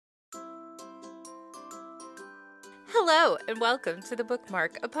Hello, and welcome to The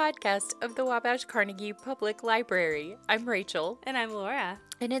Bookmark, a podcast of the Wabash Carnegie Public Library. I'm Rachel. And I'm Laura.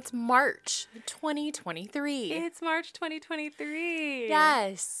 And it's March 2023. It's March 2023.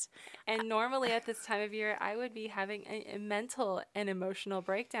 Yes. And normally at this time of year, I would be having a mental and emotional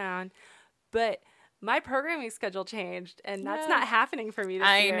breakdown, but my programming schedule changed, and that's not happening for me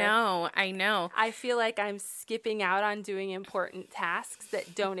this year. I know. I feel like I'm skipping out on doing important tasks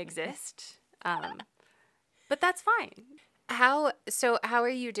that don't exist, but that's fine. How are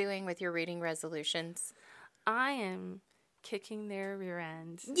you doing with your reading resolutions? I am kicking their rear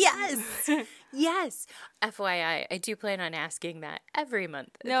end. Yes. Yes. FYI, I do plan on asking that every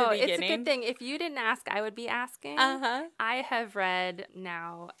month at No, the it's beginning. a good thing. If you didn't ask, I would be asking. I have read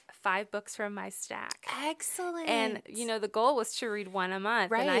now 5 books from my stack. Excellent. And, the goal was to read 1 a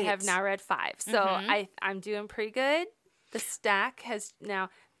month, and I Right. have now read 5. So I'm doing pretty good. The stack has now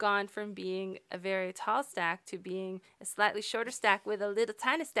gone from being a very tall stack to being a slightly shorter stack with a little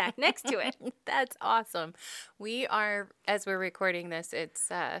tiny stack next to it. That's awesome. We are, as we're recording this, it's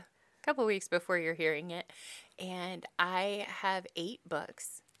a couple weeks before you're hearing it, and I have 8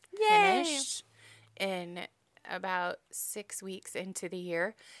 books finished in about 6 weeks into the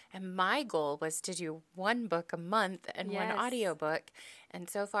year, and my goal was to do 1 book a month and 1 audiobook, and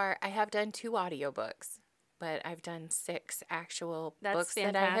so far I have done 2 audiobooks. But I've done 6 actual books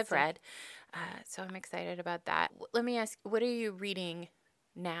that I have read. So I'm excited about that. Let me ask, what are you reading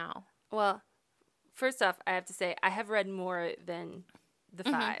now? Well, first off, I have to say I have read more than the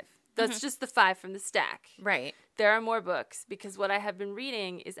 5. That's just the 5 from the stack. Right. There are more books because what I have been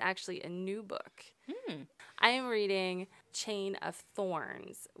reading is actually a new book. I am reading Chain of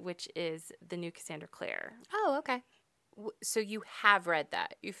Thorns, which is the new Cassandra Clare. Oh, okay. So you have read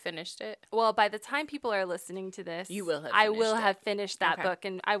that. You finished it? Well, by the time people are listening to this, you will have I will have finished that Okay. book,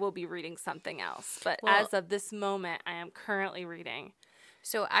 and I will be reading something else. But as of this moment, I am currently reading.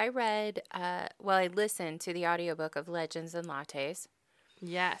 So I read, I listened to the audiobook of Legends and Lattes.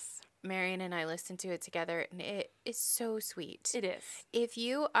 Yes. Marion and I listened to it together, and it is so sweet. It is. If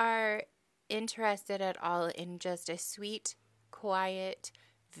you are interested at all in just a sweet, quiet,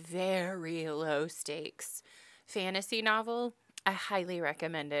 very low stakes fantasy novel, I highly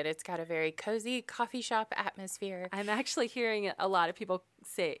recommend it. It's got a very cozy coffee shop atmosphere. I'm actually hearing a lot of people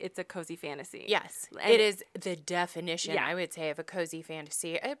say it's a cozy fantasy. Yes, And it is the definition, I would say, of a cozy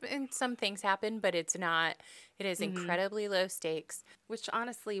fantasy. And some things happen, but it's not. It is incredibly low stakes. Which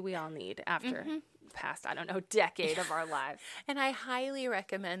honestly we all need after the past, decade of our lives. And I highly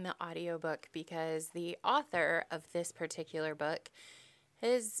recommend the audiobook because the author of this particular book,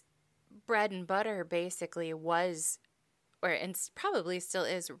 his bread and butter basically was, and probably still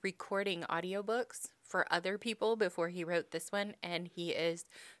is, recording audiobooks for other people before he wrote this one, and he is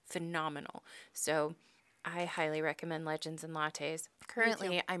phenomenal. So I highly recommend Legends and Lattes.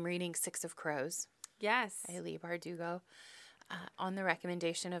 Currently, I'm reading 6 of Crows. Yes. By Leigh Bardugo, on the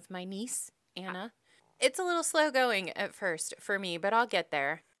recommendation of my niece, Anna. It's a little slow going at first for me, but I'll get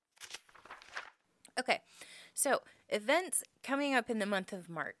there. Okay, so events coming up in the month of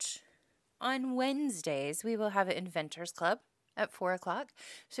March. On Wednesdays, we will have an Inventors Club at 4 o'clock.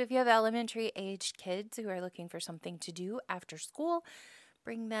 So if you have elementary-aged kids who are looking for something to do after school,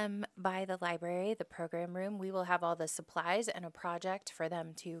 bring them by the library, the program room. We will have all the supplies and a project for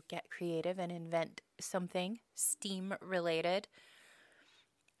them to get creative and invent something STEAM-related.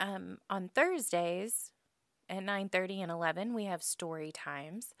 On Thursdays at 9:30 and 11, we have story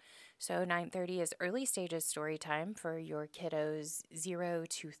times. So 9:30 is early stages story time for your kiddos 0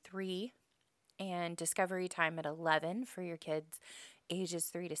 to 3. And discovery time at 11 for your kids ages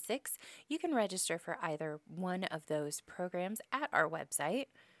 3 to 6. You can register for either one of those programs at our website.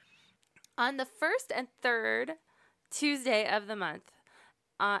 On the 1st and 3rd Tuesday of the month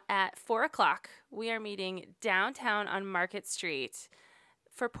at 4 o'clock, we are meeting downtown on Market Street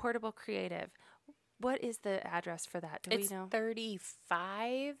for Portable Creative. What is the address for that? Do we know?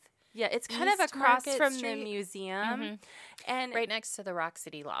 35. Yeah, it's kind of East across Market from Street. the museum. And Right next to the Rock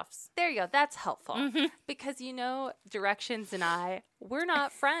City Lofts. there you go. That's helpful. Because, Directions and I, we're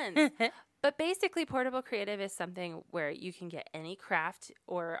not friends. But basically, Portable Creative is something where you can get any craft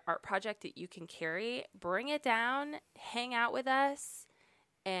or art project that you can carry, bring it down, hang out with us,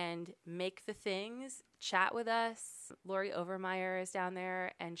 and make the things, chat with us. Lori Overmeyer is down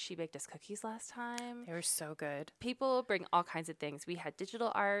there, and she baked us cookies last time. They were so good. People bring all kinds of things. We had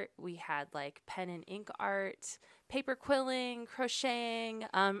digital art. We had like pen and ink art, paper quilling, crocheting,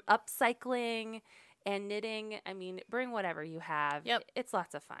 upcycling, and knitting. I mean, bring whatever you have. Yep. It's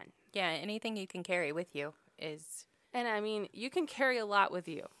lots of fun. Yeah, anything you can carry with you is... And I mean, you can carry a lot with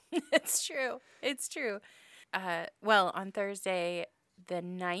you. It's true. It's true. on Thursday the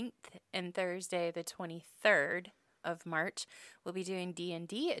 9th and Thursday the 23rd of March, we'll be doing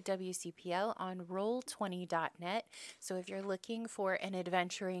D&D at WCPL on Roll20.net. So if you're looking for an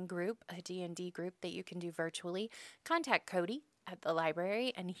adventuring group, a D&D group that you can do virtually, contact Cody at the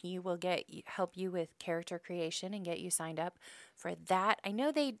library and he will help you with character creation and get you signed up for that. I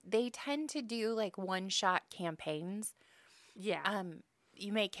know they tend to do like one-shot campaigns. Yeah.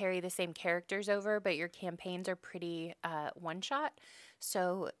 You may carry the same characters over, but your campaigns are pretty one-shot.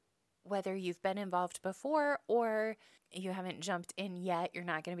 So whether you've been involved before or you haven't jumped in yet, you're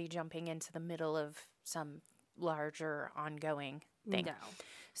not going to be jumping into the middle of some larger ongoing thing. No.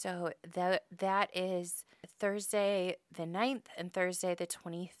 So that is Thursday the 9th and Thursday the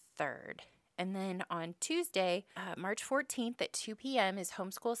 23rd. And then on Tuesday, March 14th at 2 p.m. is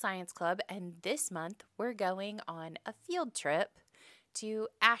Homeschool Science Club. And this month, we're going on a field trip to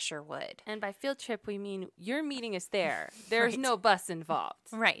Asherwood. And by field trip, we mean you're meeting us there. There's Right. no bus involved.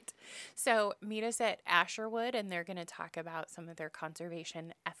 Right. So meet us at Asherwood, and they're going to talk about some of their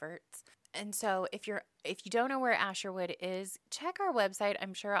conservation efforts. And so if you don't know where Asherwood is, check our website.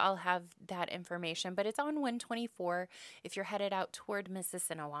 I'm sure I'll have that information, but it's on 124 if you're headed out toward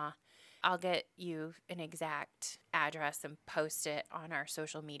Mississinewa. I'll get you an exact address and post it on our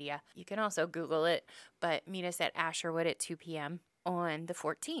social media. You can also Google it, but meet us at Asherwood at 2 p.m. on the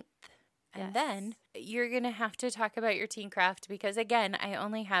 14th. And Yes. then you're going to have to talk about your teen craft because, again, I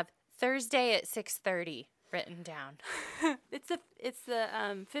only have Thursday at 6:30 written down. It's the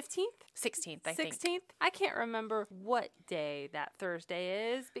 15th? 16th, I think. 16th? I can't remember what day that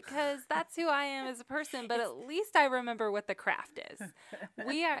Thursday is because that's who I am as a person, but at least I remember what the craft is.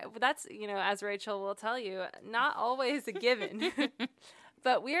 That's, as Rachel will tell you, not always a given.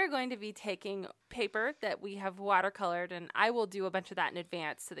 But we are going to be taking paper that we have watercolored, and I will do a bunch of that in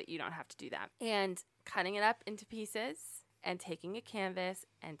advance so that you don't have to do that. And cutting it up into pieces and taking a canvas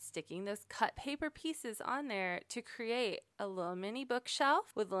and sticking those cut paper pieces on there to create a little mini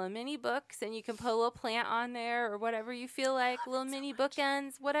bookshelf with little mini books, and you can put a little plant on there or whatever you feel like, little mini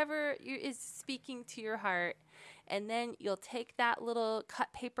bookends, whatever is speaking to your heart. And then you'll take that little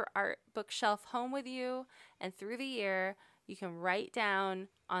cut paper art bookshelf home with you, and through the year, you can write down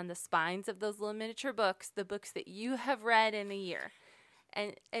on the spines of those little miniature books the books that you have read in a year.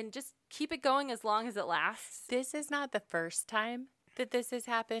 And just keep it going as long as it lasts. This is not the first time that this has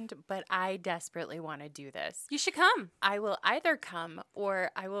happened, but I desperately want to do this. You should come. I will either come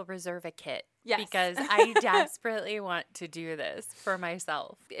or I will reserve a kit. Yes. Because I desperately want to do this for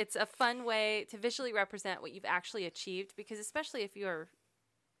myself. It's a fun way to visually represent what you've actually achieved, because especially if you're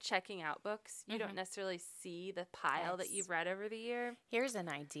checking out books, you don't necessarily see the pile that you've read over the year. Here's an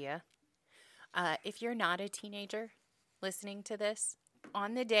idea. If you're not a teenager listening to this,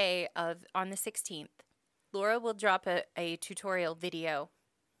 on the 16th, Laura will drop a tutorial video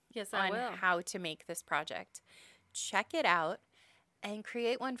Yes, I on will. how to make this project. Check it out and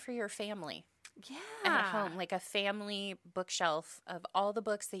create one for your family Yeah. at home, like a family bookshelf of all the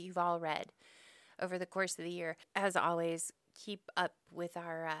books that you've all read over the course of the year. As always, keep up with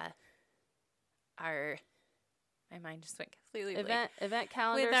our my mind just went completely blank. Event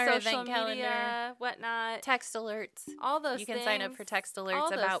calendar, With our social event media, calendar. whatnot. Text alerts. All those You things. can sign up for text All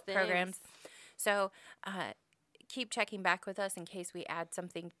alerts those about things. programs. So keep checking back with us in case we add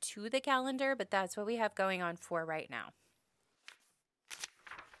something to the calendar, but that's what we have going on for right now.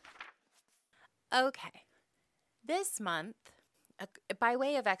 Okay. This month, by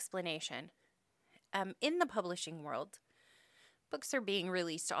way of explanation, in the publishing world, books are being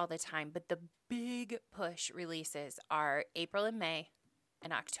released all the time, but the big push releases are April and May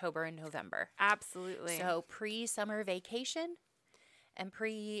and October and November. Absolutely. So pre-summer vacation and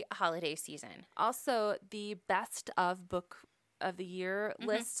pre-holiday season. Also, the best of book of the year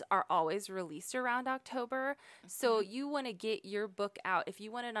lists are always released around October. So you want to get your book out. If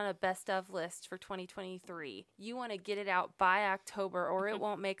you want it on a best of list for 2023, you want to get it out by October or it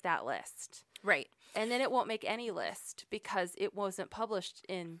won't make that list. Right. And then it won't make any list because it wasn't published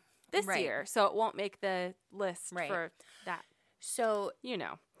in this Right. year. So it won't make the list Right. for that, So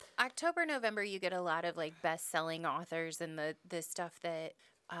October, November, you get a lot of like best-selling authors and the stuff that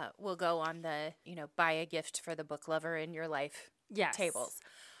will go on the, buy a gift for the book lover in your life Yes. tables.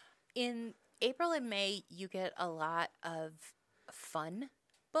 In April and May, you get a lot of fun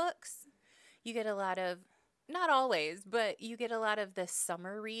books. You get a lot of not always, but you get a lot of the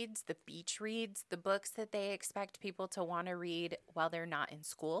summer reads, the beach reads, the books that they expect people to want to read while they're not in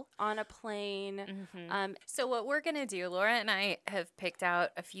school. On a plane. So what we're going to do, Laura and I have picked out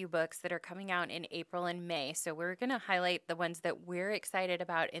a few books that are coming out in April and May. So we're going to highlight the ones that we're excited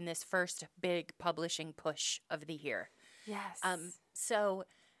about in this first big publishing push of the year. Yes. So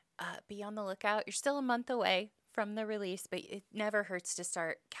be on the lookout. You're still a month away from the release, but it never hurts to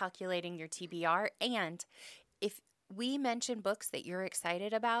start calculating your TBR. And if we mention books that you're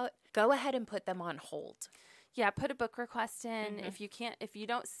excited about, go ahead and put them on hold. Yeah, put a book request in. If you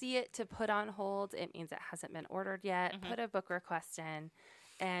don't see it to put on hold, it means it hasn't been ordered yet. Put a book request in.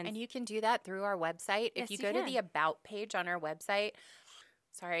 And you can do that through our website. If you go to the About page on our website,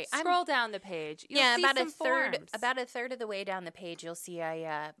 scroll down the page. You'll see about some a third of the way down the page, you'll see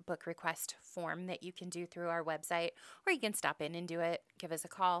a book request form that you can do through our website, or you can stop in and do it. Give us a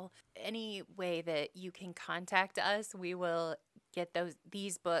call. Any way that you can contact us, we will get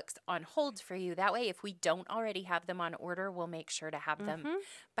these books on hold for you. That way, if we don't already have them on order, we'll make sure to have them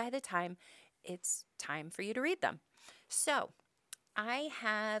by the time it's time for you to read them. So, I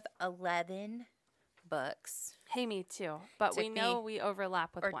have 11 books. Hey, me too. But we know we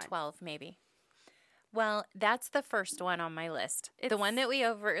overlap with or one. 12 maybe. Well, that's the first one on my list. The one that we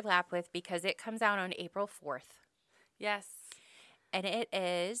overlap with because it comes out on April 4th. Yes. And it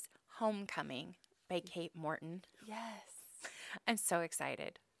is Homecoming by Kate Morton. Yes. I'm so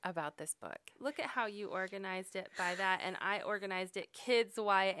excited about this book. Look at how you organized it by that, and I organized it kids,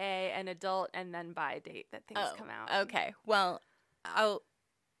 YA, and adult, and then by date that things come out. Okay. Well,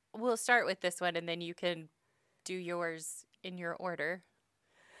 we'll start with this one, and then you can do yours in your order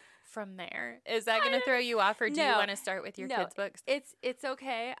from there. Is that going to throw you off, or do you want to start with your kids' books? It's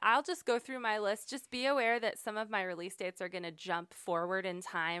okay. I'll just go through my list. Just be aware that some of my release dates are going to jump forward in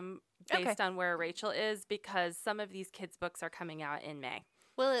time based on where Rachel is, because some of these kids' books are coming out in May.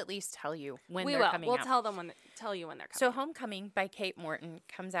 We'll at least tell you when they're coming out. We'll tell you when they're coming So Homecoming by Kate Morton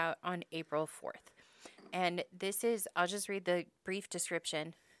comes out on April 4th. And this is, I'll just read the brief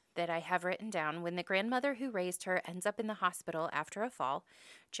description that I have written down. When the grandmother who raised her ends up in the hospital after a fall,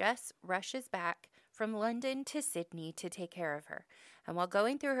 Jess rushes back from London to Sydney to take care of her. And while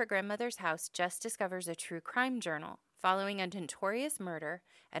going through her grandmother's house, Jess discovers a true crime journal following a notorious murder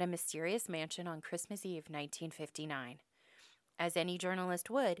at a mysterious mansion on Christmas Eve, 1959. As any journalist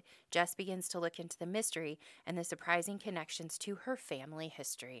would, Jess begins to look into the mystery and the surprising connections to her family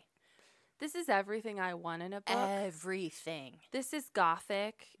history. This is everything I want in a book. Everything. This is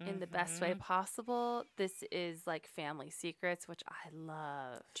gothic in the best way possible. This is like family secrets, which I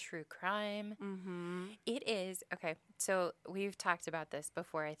love. True crime. It is. Okay, so we've talked about this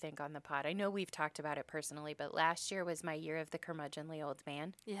before, I think, on the pod. I know we've talked about it personally, but last year was my year of the curmudgeonly old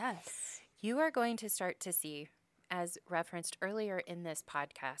man. Yes. You are going to start to see, as referenced earlier in this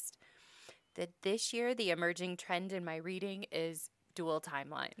podcast, that this year the emerging trend in my reading is dual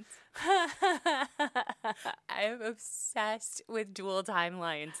timelines. I am obsessed with dual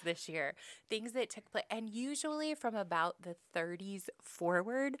timelines this year. Things that took place, and usually from about the 30s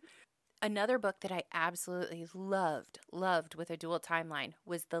forward. Another book that I absolutely loved with a dual timeline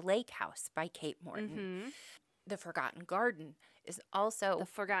was The Lake House by Kate Morton. The Forgotten Garden is also... The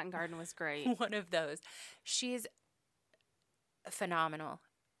Forgotten Garden was great. One of those. She's phenomenal.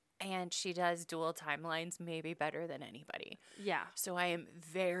 And she does dual timelines maybe better than anybody. Yeah. So I am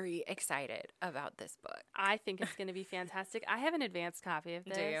very excited about this book. I think it's going to be fantastic. I have an advanced copy of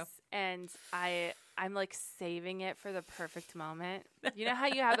this. Do you? And I'm like saving it for the perfect moment. You know how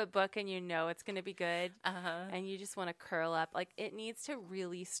you have a book and you know it's going to be good? And you just want to curl up. Like, it needs to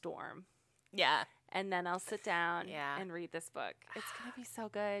really storm. Yeah. And then I'll sit down and read this book. It's going to be so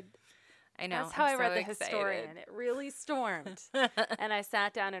good. I know. That's how I read The Historian. It really stormed. And I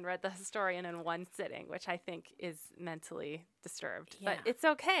sat down and read The Historian in one sitting, which I think is mentally disturbed. Yeah. But it's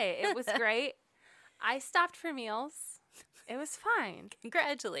okay. It was great. I stopped for meals. It was fine.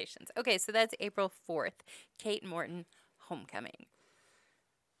 Congratulations. Okay, so that's April 4th. Kate Morton, Homecoming.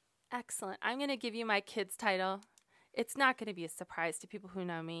 Excellent. I'm going to give you my kids' title. It's not going to be a surprise to people who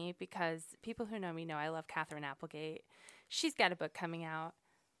know me, because people who know me know I love Katherine Applegate. She's got a book coming out,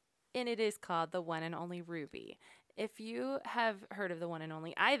 and it is called The One and Only Ruby. If you have heard of The One and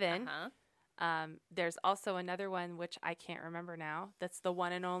Only Ivan, there's also another one, which I can't remember now, that's The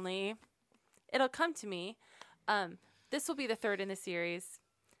One and Only. It'll come to me. This will be the third in the series.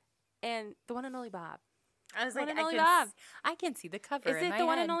 And The One and Only Bob. I was like, I can see the cover in my head. Is it The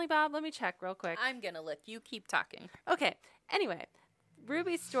One and Only Bob? Let me check real quick. I'm going to look. You keep talking. Okay. Anyway,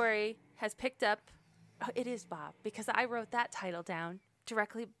 Ruby's story has picked up. Oh, it is Bob, because I wrote that title down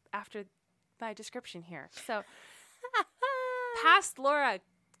directly after my description here. So past Laura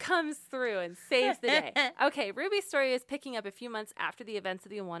comes through and saves the day. Okay, Ruby's story is picking up a few months after the events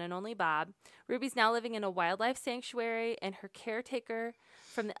of the one and only Bob. Ruby's now living in a wildlife sanctuary, and her caretaker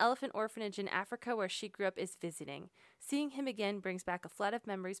from the elephant orphanage in Africa where she grew up is visiting. Seeing him again brings back a flood of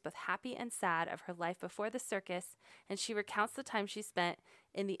memories, both happy and sad, of her life before the circus, and she recounts the time she spent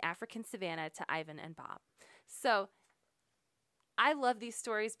in the African savannah to Ivan and Bob. So I love these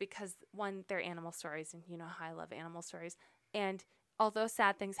stories because, one, they're animal stories, and you know how I love animal stories. And although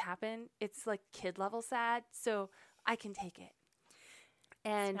sad things happen, it's like kid level sad, so I can take it.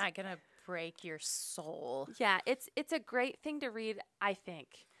 And it's not going to break your soul. Yeah, it's a great thing to read, I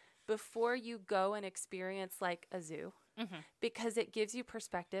think, before you go and experience like a zoo, because it gives you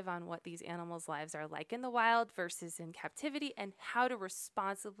perspective on what these animals' lives are like in the wild versus in captivity, and how to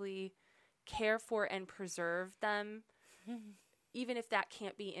responsibly care for and preserve them, even if that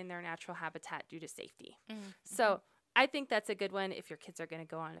can't be in their natural habitat due to safety. So I think that's a good one. If your kids are going to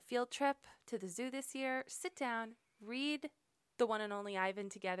go on a field trip to the zoo this year, sit down, read The One and Only Ivan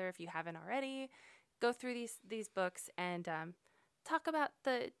together if you haven't already. Go through these books and talk about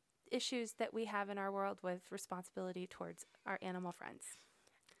the issues that we have in our world with responsibility towards our animal friends.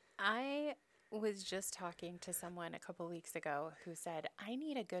 I was just talking to someone a couple weeks ago who said, I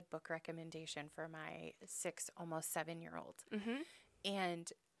need a good book recommendation for my 6, almost 7-year-old.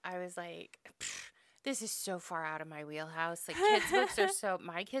 And I was like, this is so far out of my wheelhouse. Like, kids' books are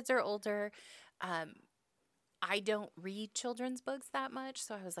my kids are older. I don't read children's books that much.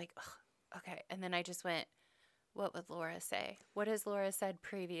 So I was like, okay. And then I just went, what would Laura say? What has Laura said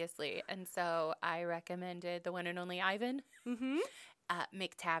previously? And so I recommended The One and Only Ivan.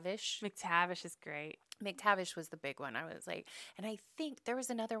 McTavish. McTavish is great. McTavish was the big one. I was like, and I think there was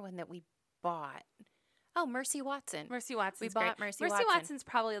another one that we bought. Oh, Mercy Watson. Mercy Watson's We bought great. Mercy Watson. Watson's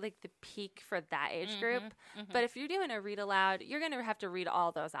probably like the peak for that age group. But if you're doing a read aloud, you're going to have to read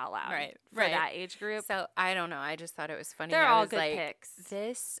all those out loud for that age group. So I don't know. I just thought it was funny. They're I all was good like, picks.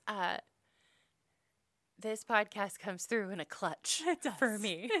 This podcast comes through in a clutch for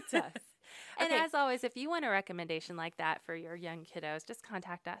me. It does. And as always, if you want a recommendation like that for your young kiddos, just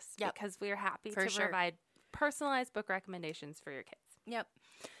contact us because we are happy to provide personalized book recommendations for your kids. Yep.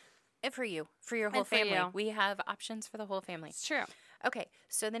 And for you, for your whole family. We have options for the whole family. It's true. Okay,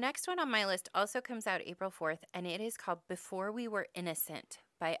 so the next one on my list also comes out April 4th, and it is called Before We Were Innocent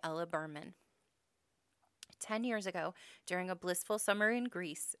by Ella Berman. 10 years ago, during a blissful summer in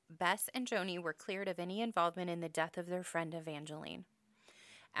Greece, Bess and Joni were cleared of any involvement in the death of their friend Evangeline.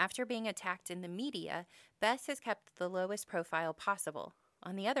 After being attacked in the media, Bess has kept the lowest profile possible.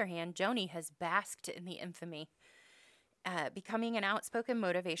 On the other hand, Joni has basked in the infamy, becoming an outspoken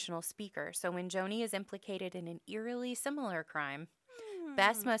motivational speaker. So when Joni is implicated in an eerily similar crime,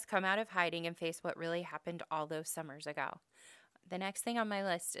 Bess must come out of hiding and face what really happened all those summers ago. The next thing on my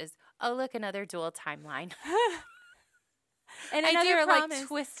list is, oh, look, another dual timeline. And another like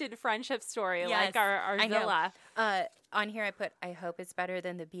twisted friendship story, like our villa. On here I put, I hope it's better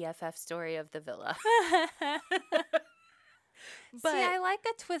than the BFF story of the villa. But see, I like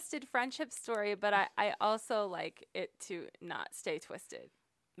a twisted friendship story, but I also like it to not stay twisted.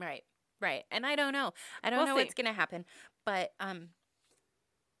 Right. And I don't know. I don't know what's going to happen. But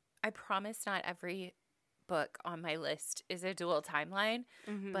I promise not every book on my list is a dual timeline.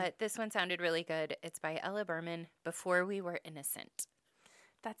 But this one sounded really good. It's by Ella Berman, Before We Were Innocent.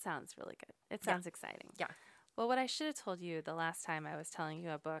 That sounds really good. It sounds exciting. Yeah. Well, what I should have told you the last time I was telling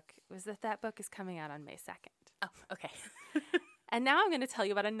you a book was that book is coming out on May 2nd. Oh, okay. And now I'm going to tell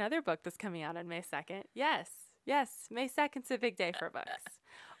you about another book that's coming out on May 2nd. Yes, May 2nd's a big day for books.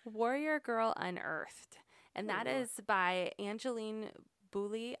 Warrior Girl Unearthed. And that is by Angeline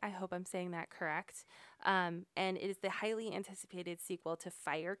Boulley. I hope I'm saying that correct. And it is the highly anticipated sequel to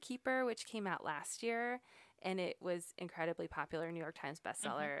Firekeeper, which came out last year. And it was incredibly popular, New York Times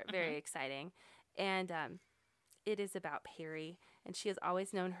bestseller. Very exciting. And it is about Perry. And she has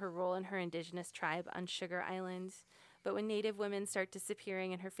always known her role in her indigenous tribe on Sugar Island. But when Native women start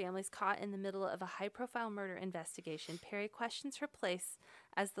disappearing and her family's caught in the middle of a high-profile murder investigation, Perry questions her place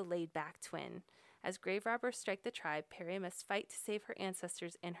as the laid-back twin. As grave robbers strike the tribe, Perry must fight to save her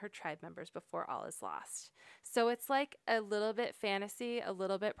ancestors and her tribe members before all is lost. So it's like a little bit fantasy, a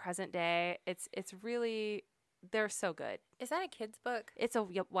little bit present day. It's really, they're so good. Is that a kid's book? It's a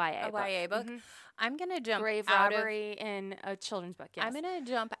YA book. YA book? I'm going to jump grave out robbery in a children's book, yes. I'm going to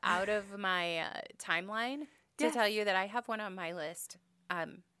jump out of my timeline to tell you that I have one on my list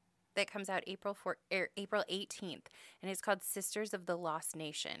that comes out April 18th, and it's called Sisters of the Lost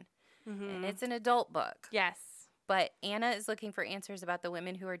Nation. And it's an adult book. Yes. But Anna is looking for answers about the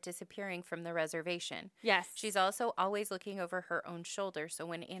women who are disappearing from the reservation. Yes. She's also always looking over her own shoulder. So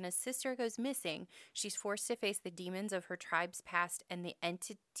when Anna's sister goes missing, she's forced to face the demons of her tribe's past and the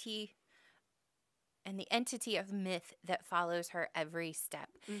entity of myth that follows her every step.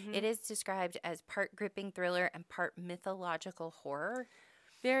 Mm-hmm. It is described as part gripping thriller and part mythological horror.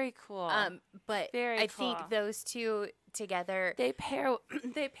 Very cool. But Very I cool. think those two together, They pair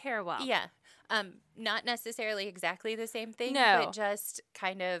well. yeah, not necessarily exactly the same thing, No. but just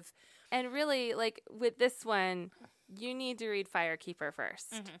kind of, And really, like with this one, you need to read Firekeeper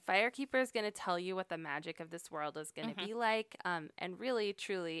first. Mhm. Firekeeper is going to tell you what the magic of this world is going to be like. And really,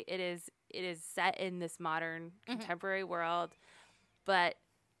 truly, it is set in this modern contemporary world, but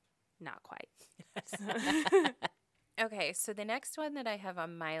not quite. Okay, so the next one that I have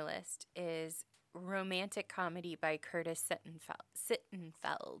on my list is Romantic Comedy by Curtis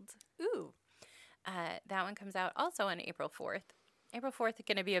Sittenfeld. Ooh. That one comes out also on April 4th. April 4th is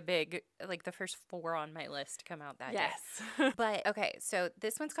going to be a big, like the first 4 on my list come out that day. Yes. But okay, so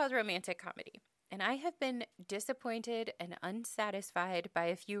this one's called Romantic Comedy. And I have been disappointed and unsatisfied by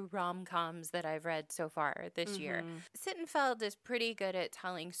a few rom-coms that I've read so far this year. Sittenfeld is pretty good at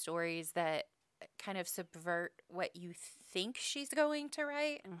telling stories that kind of subvert what you think she's going to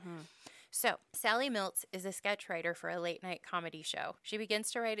write. So, Sally Miltz is a sketch writer for a late-night comedy show. She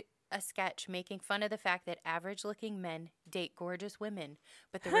begins to write a sketch making fun of the fact that average-looking men date gorgeous women,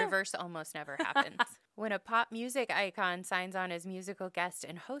 but the reverse almost never happens. When a pop music icon signs on as musical guest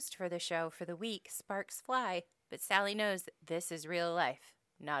and host for the show for the week, sparks fly, but Sally knows this is real life,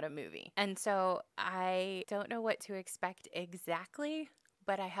 not a movie. And so I don't know what to expect exactly,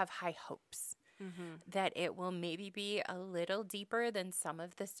 but I have high hopes that it will maybe be a little deeper than some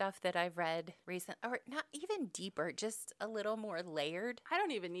of the stuff that I've read recently, or not even deeper, just a little more layered. I don't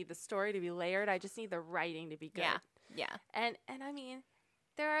even need the story to be layered. I just need the writing to be good. Yeah. And I mean,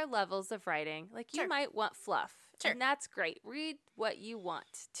 there are levels of writing. Like you Sure. might want fluff. Sure. And that's great. Read what you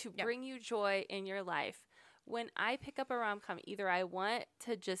want to Yep. bring you joy in your life. When I pick up a rom-com, either I want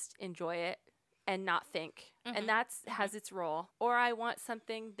to just enjoy it and not think, and that's has its role, or I want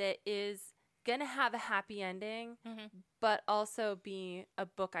something that is going to have a happy ending, but also be a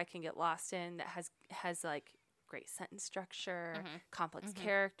book I can get lost in that has like great sentence structure, complex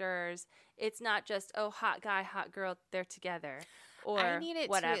characters. It's not just, oh, hot guy, hot girl, they're together. Or I need it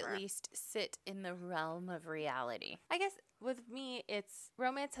whatever. to at least sit in the realm of reality. I guess with me, it's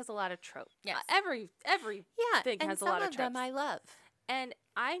romance has a lot of tropes. Yes. Every Yeah, thing and has a some lot of of them tropes. I love. And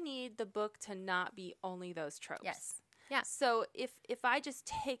I need the book to not be only those tropes. Yes. Yeah. So if I just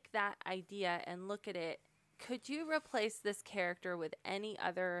take that idea and look at it, could you replace this character with any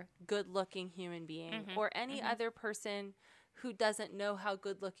other good-looking human being or any other person who doesn't know how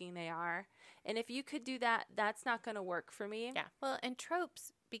good-looking they are? And if you could do that, that's not going to work for me. Yeah. Well, and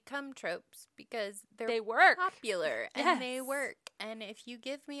tropes become tropes because They work. popular and they Yes. work. And if you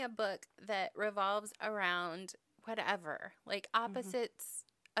give me a book that revolves around whatever, like opposites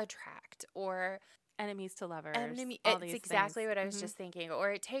attract or Enemies to lovers. it's exactly what I was just thinking.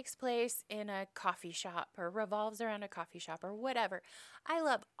 Or it takes place in a coffee shop or revolves around a coffee shop or whatever. I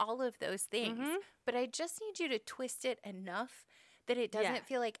love all of those things. But I just need you to twist it enough that it doesn't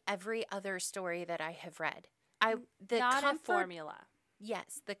feel like every other story that I have read. Not a formula.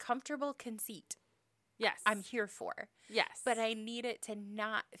 Yes, the comfortable conceit Yes. I'm here for. Yes. But I need it to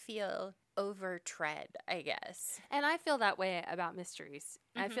not feel overtread, I guess. And I feel that way about mysteries.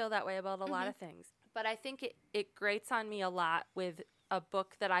 I feel that way about a lot of things. But I think it grates on me a lot with a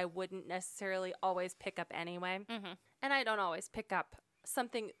book that I wouldn't necessarily always pick up anyway. And I don't always pick up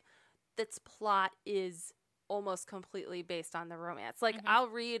something that's plot is almost completely based on the romance. Like I'll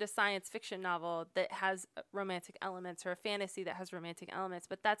read a science fiction novel that has romantic elements or a fantasy that has romantic elements,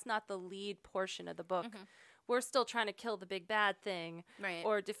 but that's not the lead portion of the book. We're still trying to kill the big bad thing Right.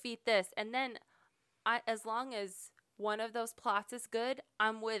 or defeat this. And then as long as one of those plots is good,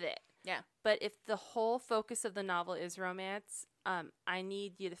 I'm with it. Yeah. But if the whole focus of the novel is romance, I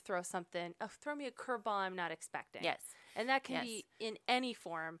need you to throw me a curveball I'm not expecting. Yes. And that can be in any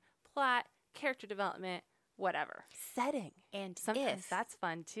form, plot, character development, whatever. Setting. And Sometimes that's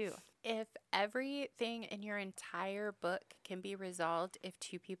fun too. if everything in your entire book can be resolved if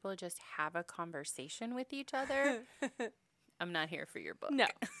two people just have a conversation with each other, I'm not here for your book. No.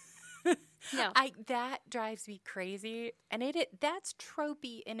 No. That drives me crazy. And that's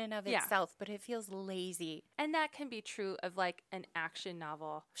tropey in and of Yeah. itself, but it feels lazy. And that can be true of like an action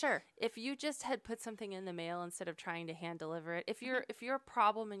novel. Sure. If you just had put something in the mail instead of trying to hand deliver it, if your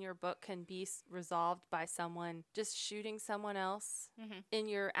problem in your book can be resolved by someone just shooting someone else in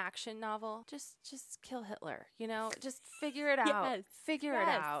your action novel, just kill Hitler, just figure it out. Yes. Figure it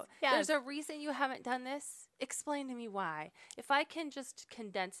out. Yes. There's a reason you haven't done this. Explain to me why. If I can just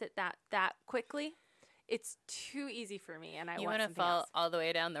condense it that quickly, it's too easy for me, and I You want want to something fall else. all the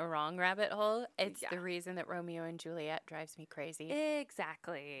way down the wrong rabbit hole? It's Yeah. the reason that Romeo and Juliet drives me crazy.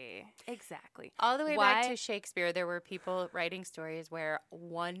 Exactly. All the way Why- back to Shakespeare, there were people writing stories where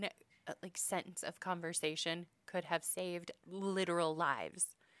one sentence of conversation could have saved literal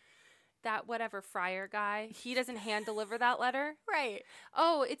lives. That whatever friar guy, he doesn't hand deliver that letter. Right.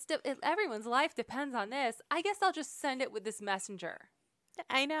 Oh, everyone's life depends on this. I guess I'll just send it with this messenger.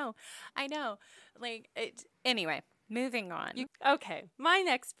 I know. Anyway, moving on. Okay, my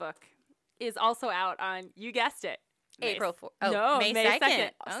next book is also out on, you guessed it, April 4th. Oh, no, May May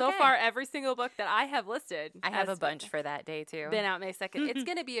 2nd. So Okay. far, every single book that I have listed, I have has a bunch for that day too. been out May 2nd. It's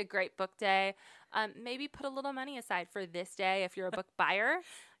going to be a great book day. Maybe put a little money aside for this day if you're a book buyer,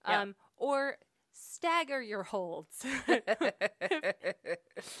 Yeah. or stagger your holds.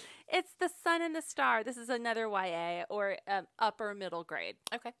 It's The Sun and the Star. This is another YA or upper middle grade.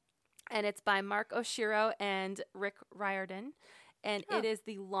 Okay. And it's by Mark Oshiro and Rick Riordan. And Oh. it is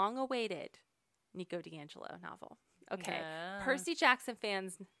the long-awaited Nico D'Angelo novel. Okay. Ah. Percy Jackson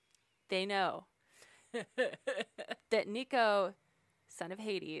fans, they know that Nico, son of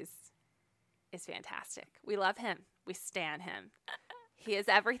Hades, is fantastic. We love him. We stan him. He is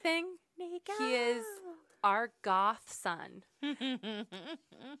everything. Nico. He is our goth son.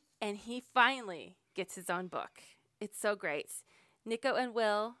 And he finally gets his own book. It's so great. Nico and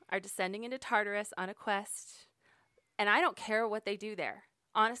Will are descending into Tartarus on a quest. And I don't care what they do there.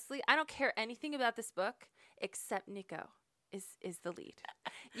 Honestly, I don't care anything about this book except Nico is the lead.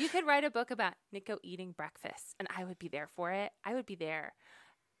 You could write a book about Nico eating breakfast and I would be there for it. I would be there.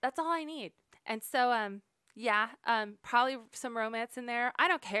 That's all I need. And so, probably some romance in there. I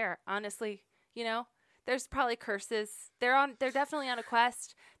don't care, honestly. There's probably curses. They're definitely on a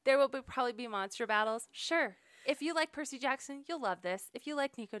quest. There will probably be monster battles. Sure. If you like Percy Jackson, you'll love this. If you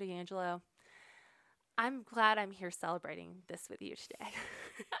like Nico D'Angelo, I'm glad I'm here celebrating this with you today.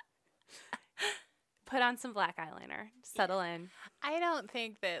 Put on some black eyeliner. Settle in. I don't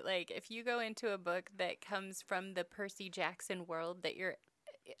think that, if you go into a book that comes from the Percy Jackson world, that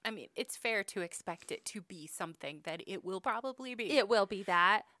it's fair to expect it to be something that it will probably be. It will be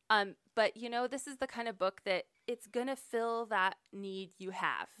that. But, this is the kind of book that it's going to fill that need you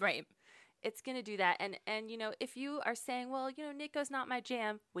have. Right. It's going to do that. And if you are saying, well, Nico's not my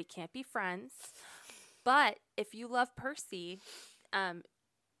jam, we can't be friends. But if you love Percy, Uncle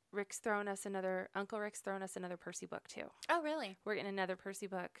Rick's thrown us another Percy book too. Oh, really? We're getting another Percy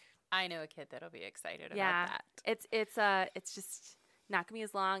book. I know a kid that'll be excited Yeah. about that. It's just not gonna be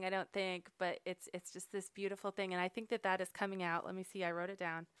as long, I don't think, but it's just this beautiful thing, and I think that is coming out. Let me see. I wrote it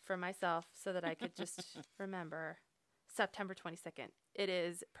down for myself so that I could just remember. September 22nd. It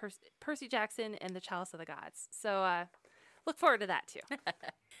is Percy Jackson and the Chalice of the Gods. So look forward to that too.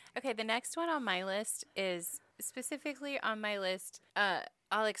 Okay, the next one on my list is specifically on my list.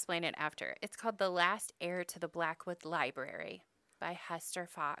 I'll explain it after. It's called The Last Heir to the Blackwood Library by Hester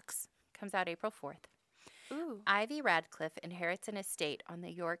Fox. Comes out April 4th. Ooh. Ivy Radcliffe inherits an estate on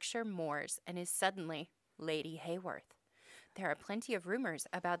the Yorkshire moors and is suddenly Lady Hayworth. There are plenty of rumors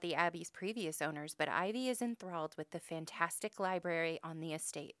about the Abbey's previous owners, but Ivy is enthralled with the fantastic library on the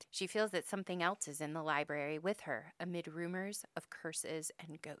estate. She feels that something else is in the library with her, amid rumors of curses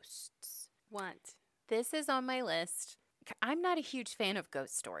and ghosts. This is on my list. I'm not a huge fan of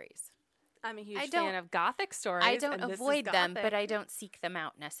ghost stories. I'm a huge fan of gothic stories. I don't and this is avoid them, gothic. but I don't seek them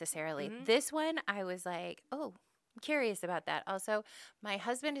out necessarily. Mhm. This one, I was like, oh, I'm curious about that. Also, my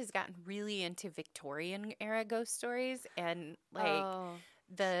husband has gotten really into Victorian era ghost stories and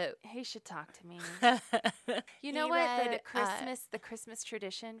he should talk to me. He You know what read, the Christmas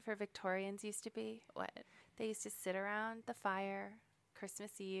tradition for Victorians used to be? what? They used to sit around the fire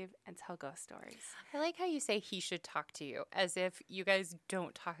Christmas Eve and tell ghost stories. I like how you say he should talk to you, as if you guys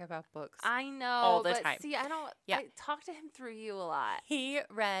don't talk about books. I know, all the but time. see, I don't. Yeah. I talk to him through you a lot. He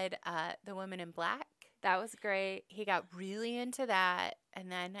read The Woman in Black. That was great. He got really into that.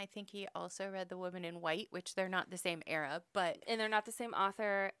 And then I think he also read The Woman in White, which they're not the same era, but... And they're not the same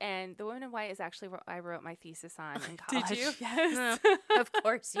author. And The Woman in White is actually what I wrote my thesis on in college. Did you? Yes. Of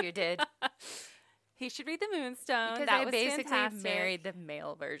course you did. He should read The Moonstone. Because that I was basically fantastic. married the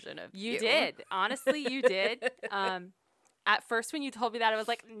male version of you. You did. Honestly, you did. At first, when you told me that, I was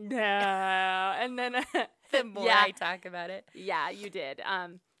like, no. And then The more I talk about it. Yeah, you did.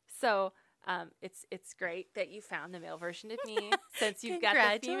 It's great that you found the male version of me since you've got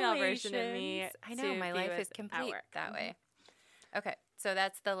the female version of me. I know, my life is complete that way. Okay, so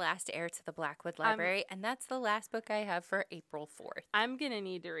that's The Last Heir to the Blackwood Library, and that's the last book I have for April 4th. I'm going to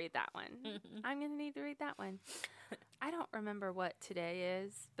need to read that one. I'm going to need to read that one. I don't remember what today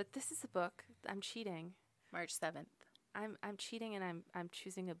is, but this is a book. I'm cheating. March 7th. I'm cheating, and I'm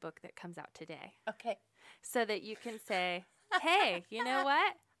choosing a book that comes out today. Okay. So that you can say, hey, you know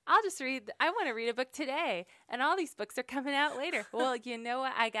what? I'll just I want to read a book today, and all these books are coming out later. Well, you know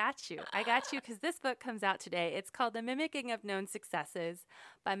what? I got you because this book comes out today. It's called The Mimicking of Known Successes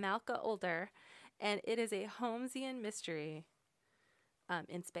by Malka Older, and it is a Holmesian mystery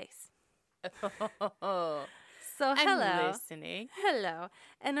in space. So hello. I'm listening. Hello.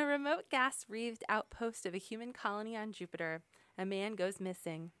 In a remote gas-wreathed outpost of a human colony on Jupiter, a man goes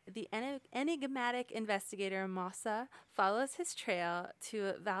missing. The enigmatic investigator Mossa follows his trail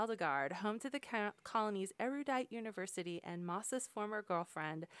to Valdegard, home to the colony's erudite university and Mossa's former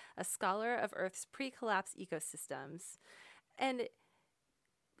girlfriend, a scholar of Earth's pre-collapse ecosystems. And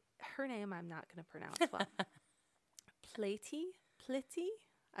her name I'm not going to pronounce well. Plitty?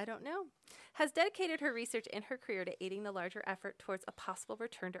 I don't know. Has dedicated her research and her career to aiding the larger effort towards a possible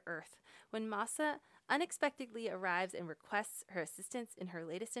return to Earth. When Mossa unexpectedly arrives and requests her assistance in her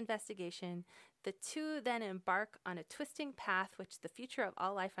latest investigation, the two then embark on a twisting path which the future of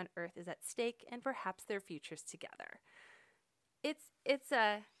all life on Earth is at stake and perhaps their futures together. It's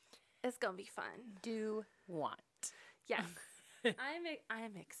gonna be fun. Do want. Yes.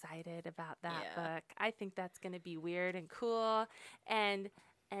 I'm excited about that book. I think that's gonna be weird and cool, and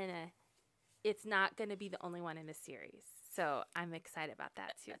it's not gonna be the only one in the series. So I'm excited about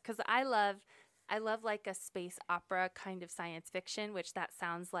that too, because I love like a space opera kind of science fiction, which that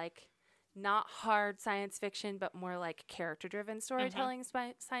sounds like not hard science fiction, but more like character-driven storytelling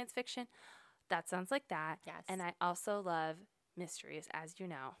science fiction. That sounds like that. Yes. And I also love mysteries, as you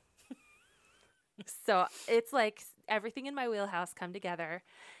know. So it's like everything in my wheelhouse come together.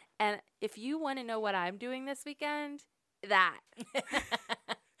 And if you want to know what I'm doing this weekend, that.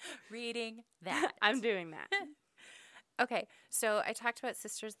 Reading that. I'm doing that. Okay, so I talked about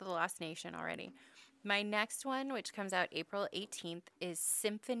Sisters of the Lost Nation already. My next one, which comes out April 18th, is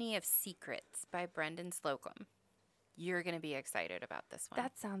Symphony of Secrets by Brendan Slocum. You're going to be excited about this one.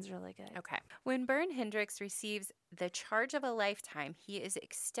 That sounds really good. Okay. When Bern Hendricks receives the charge of a lifetime, he is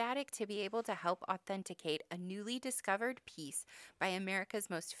ecstatic to be able to help authenticate a newly discovered piece by America's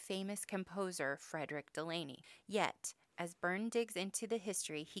most famous composer, Frederick Delaney. Yet, as Byrne digs into the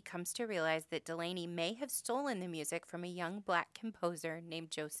history, he comes to realize that Delaney may have stolen the music from a young black composer named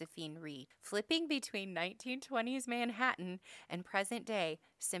Josephine Reed. Flipping between 1920s Manhattan and present day,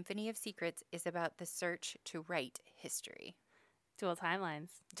 Symphony of Secrets is about the search to write history. Dual timelines.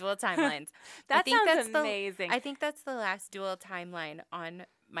 That sounds amazing. I think that's the last dual timeline on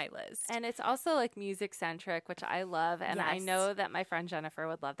my list. And it's also like music centric, which I love. And I know that my friend Jennifer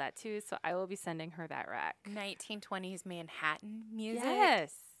would love that too. So I will be sending her that rec. 1920s Manhattan music.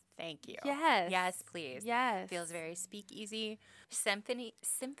 Yes. Thank you. Yes. Yes, please. Yes. Feels very speakeasy. Symphony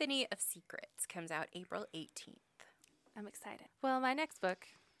of Secrets comes out April 18th. I'm excited. Well, my next book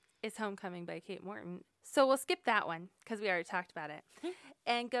is Homecoming by Kate Morton. So we'll skip that one because we already talked about it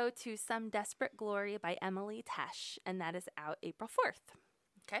and go to Some Desperate Glory by Emily Tesh. And that is out April 4th.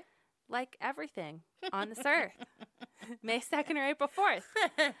 Okay. Like everything on this earth. May 2nd or April 4th.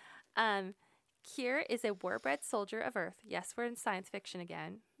 Kier is a war-bred soldier of Earth. Yes, we're in science fiction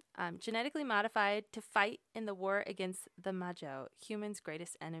again. Genetically modified to fight in the war against the Majo, humanity's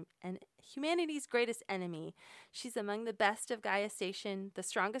greatest enemy. She's among the best of Gaia Station, the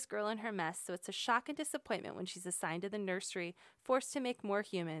strongest girl in her mess, so it's a shock and disappointment when she's assigned to the nursery, forced to make more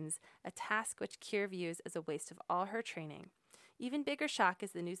humans, a task which Kier views as a waste of all her training. Even bigger shock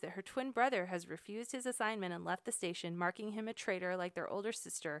is the news that her twin brother has refused his assignment and left the station, marking him a traitor like their older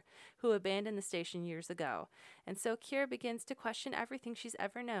sister, who abandoned the station years ago. And so Kier begins to question everything she's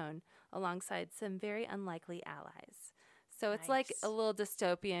ever known, alongside some very unlikely allies. So it's like a little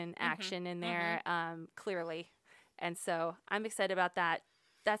dystopian action in there, clearly. And so I'm excited about that.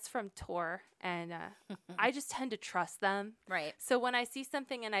 That's from Tor, and I just tend to trust them. Right. So when I see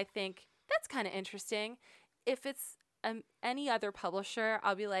something and I think, that's kind of interesting, if it's any other publisher,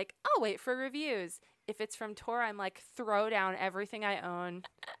 I'll be like, I'll wait for reviews. If it's from Tor, I'm like, throw down everything I own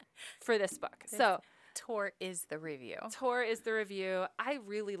for this book. So Tor is the review. Tor is the review. I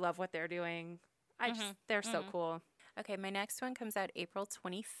really love what they're doing. They're so cool. Okay, my next one comes out April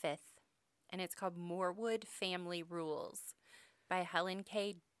 25th, and it's called Morewood Family Rules by Helen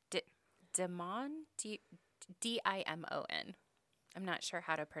K. Dimon, Dimon. I'm not sure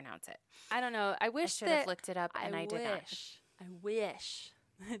how to pronounce it. I don't know. I I wish should have looked it up, and I did not. I wish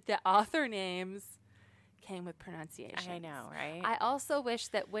the author names came with pronunciation. I know, right? I also wish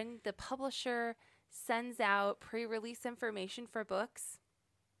that when the publisher sends out pre-release information for books,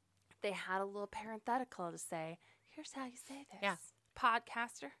 they had a little parenthetical to say, here's how you say this. Yeah.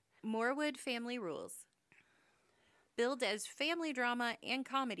 Podcaster. Morewood Family Rules. Billed as family drama and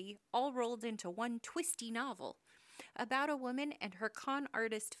comedy, all rolled into one twisty novel about a woman and her con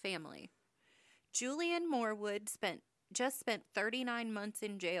artist family. Julianne Morewood spent 39 months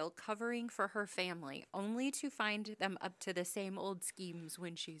in jail covering for her family, only to find them up to the same old schemes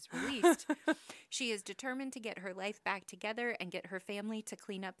when she's released. She is determined to get her life back together and get her family to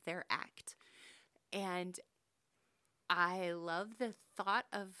clean up their act. And I love the thought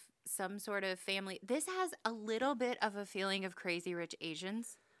of some sort of family. This has a little bit of a feeling of Crazy Rich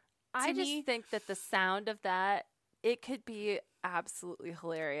Asians. I just think that the sound of that, it could be absolutely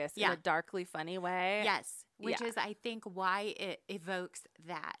hilarious in a darkly funny way. Yes, which is, I think, why it evokes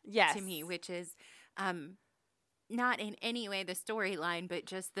that to me, which is not in any way the storyline, but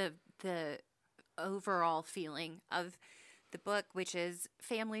just the overall feeling of the book, which is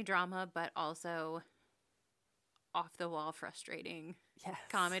family drama, but also off-the-wall frustrating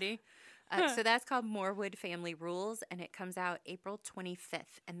comedy. So that's called Morewood Family Rules, and it comes out April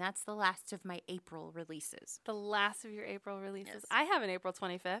 25th, and that's the last of my April releases. The last of your April releases. Yes. I have an April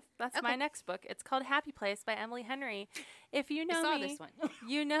 25th. That's my next book. It's called Happy Place by Emily Henry. If you know me, this one.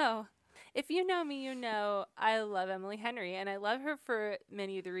 you know. If you know me, you know I love Emily Henry, and I love her for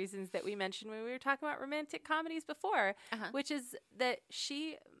many of the reasons that we mentioned when we were talking about romantic comedies before, which is that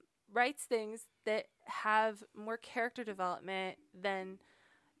she writes things that have more character development than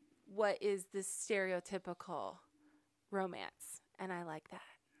what is the stereotypical romance, and I like that.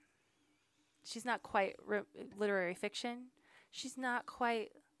 She's not quite literary fiction. She's not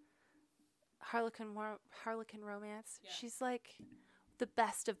quite Harlequin romance. Yeah. She's like the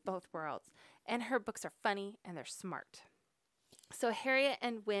best of both worlds, and her books are funny and they're smart. So Harriet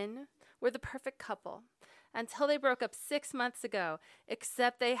and Wynne were the perfect couple until they broke up 6 months ago,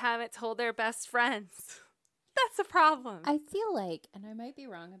 except they haven't told their best friends. That's a problem. I feel like, and I might be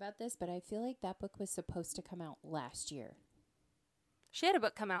wrong about this, but I feel like that book was supposed to come out last year. She had a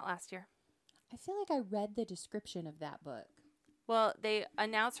book come out last year. I feel like I read the description of that book. Well, they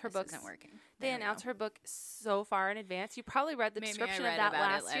announced her books. Isn't working. They announced her book so far in advance. You probably read the description of that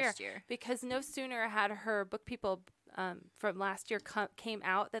last year. Because no sooner had her book people from last year came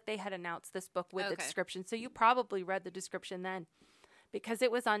out that they had announced this book with the description. So you probably read the description then. Because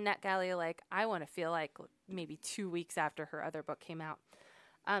it was on NetGalley, like, I want to feel like maybe 2 weeks after her other book came out.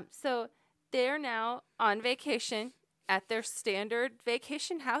 So they're now on vacation at their standard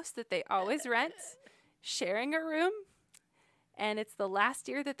vacation house that they always rent, sharing a room. And it's the last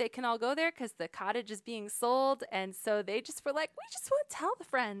year that they can all go there because the cottage is being sold. And so they just were like, we just want to tell the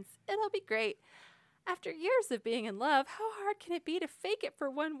friends. It'll be great. After years of being in love, how hard can it be to fake it for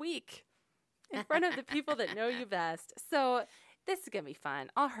 1 week in front of the people that know you best? So this is going to be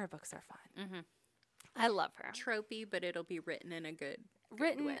fun. All her books are fun. Mm-hmm. I love her. Tropey, but it'll be written in a good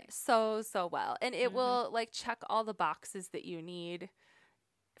written way. so well. And it will like check all the boxes that you need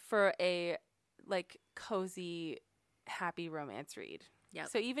for a like cozy, happy romance read. Yep.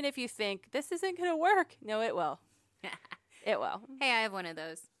 So even if you think this isn't going to work, no, it will. It will. Hey, I have one of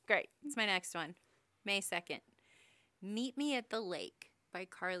those. Great. It's my next one. May 2nd. Meet Me at the Lake by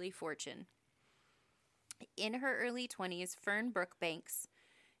Carly Fortune. In her early 20s, Fern Brookbanks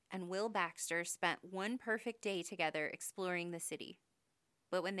and Will Baxter spent one perfect day together exploring the city.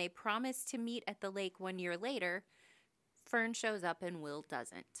 But when they promised to meet at the lake 1 year later, Fern shows up and Will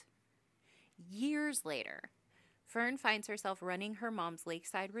doesn't. Years later, Fern finds herself running her mom's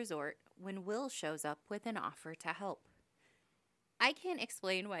lakeside resort when Will shows up with an offer to help. I can't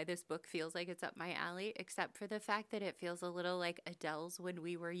explain why this book feels like it's up my alley, except for the fact that it feels a little like Adele's When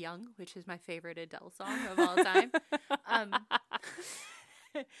We Were Young, which is my favorite Adele song of all time.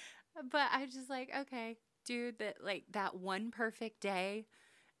 But I'm just like, okay, dude, that one perfect day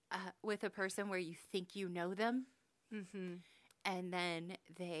with a person where you think you know them, and then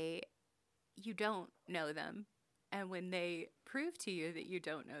you don't know them. And when they prove to you that you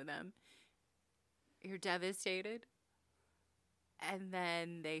don't know them, you're devastated. And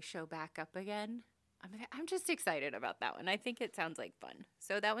then they show back up again. I'm just excited about that one. I think it sounds like fun.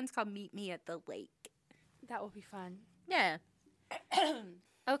 So that one's called Meet Me at the Lake. That will be fun. Yeah.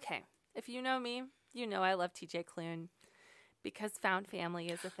 Okay. If you know me, you know I love TJ Klune because found family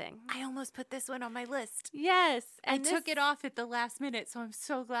is a thing. I almost put this one on my list. Yes. I took it off at the last minute, so I'm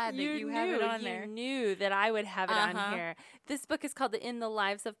so glad that you have it on there. You knew that I would have it on here. This book is called In the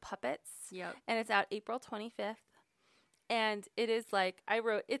Lives of Puppets. Yep. And it's out April 25th. And it is like, I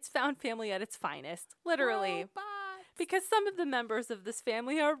wrote, it's found family at its finest, literally. Robots. Because some of the members of this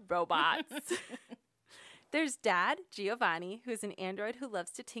family are robots. There's Dad, Giovanni, who's an android who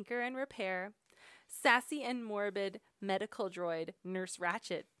loves to tinker and repair. Sassy and morbid medical droid, Nurse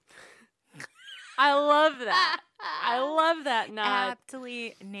Ratchet. I love that. I love that nod.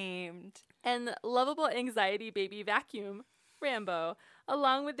 Aptly named. And lovable anxiety baby Vacuum, Rambo,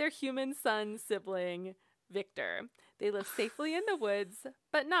 along with their human son sibling, Victor. They live safely in the woods,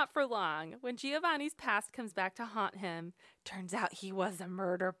 but not for long. When Giovanni's past comes back to haunt him, turns out he was a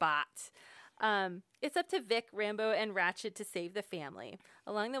murder bot. It's up to Vic, Rambo, and Ratchet to save the family.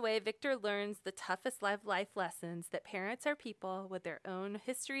 Along the way, Victor learns the toughest life lessons that parents are people with their own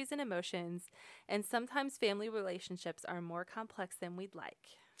histories and emotions, and sometimes family relationships are more complex than we'd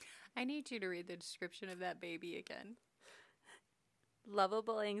like. I need you to read the description of that baby again.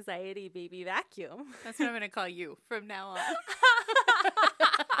 Lovable anxiety baby Vacuum. That's what I'm going to call you from now on.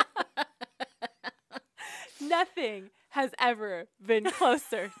 Nothing has ever been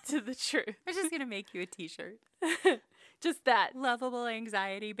closer to the truth. I'm just going to make you a t-shirt. Just that. Lovable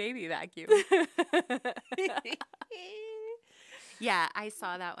anxiety baby vacuum. Yeah, I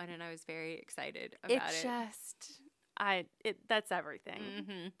saw that one and I was very excited about it. That's everything.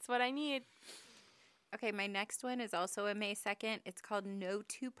 Mm-hmm. It's what I need. Okay, my next one is also a May 2nd. It's called No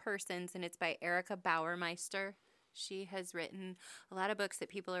Two Persons, and it's by Erica Bauermeister. She has written a lot of books that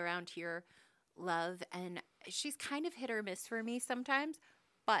people around here love, and she's kind of hit or miss for me sometimes,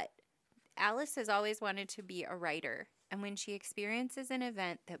 but Alice has always wanted to be a writer, and when she experiences an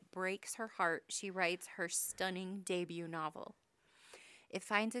event that breaks her heart, she writes her stunning debut novel. It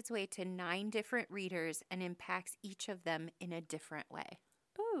finds its way to 9 different readers and impacts each of them in a different way.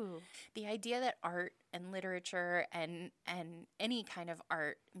 Ooh. The idea that art and literature and any kind of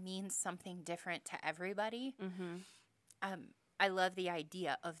art means something different to everybody. Mm-hmm. I love the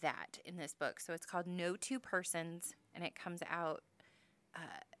idea of that in this book. So it's called No Two Persons, and it comes out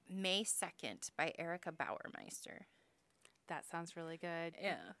May 2nd by Erica Bauermeister. That sounds really good.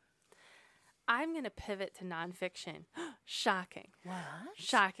 Yeah. I'm going to pivot to nonfiction. Shocking. What?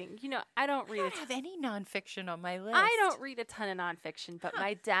 Shocking. You know, I don't read I don't have any nonfiction on my list. I don't read a ton of nonfiction, but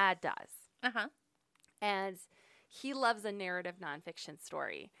my dad does. Uh-huh. And he loves a narrative nonfiction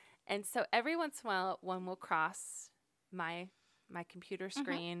story. And so every once in a while, one will cross my computer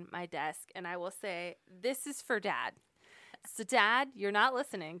screen, my desk, and I will say, this is for Dad. So, Dad, you're not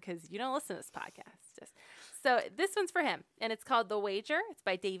listening because you don't listen to this podcast. So this one's for him, and it's called The Wager. It's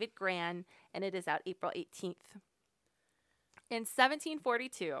by David Grann, and it is out April 18th. In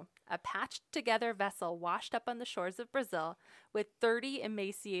 1742, a patched-together vessel washed up on the shores of Brazil with 30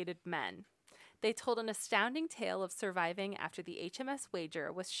 emaciated men. They told an astounding tale of surviving after the HMS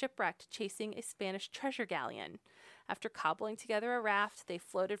Wager was shipwrecked chasing a Spanish treasure galleon. After cobbling together a raft, they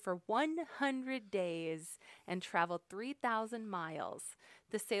floated for 100 days and traveled 3,000 miles.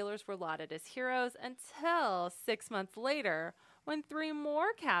 The sailors were lauded as heroes until 6 months later, when 3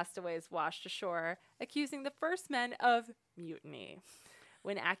 more castaways washed ashore, accusing the first men of mutiny.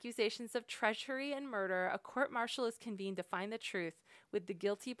 When accusations of treachery and murder, a court-martial is convened to find the truth, with the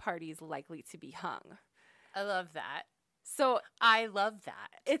guilty parties likely to be hung. I love that. So I love that.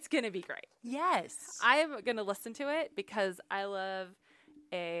 it's going to be great. Yes. I'm going to listen to it because I love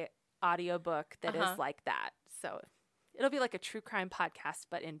a audiobook that is like that. So it'll be like a true crime podcast,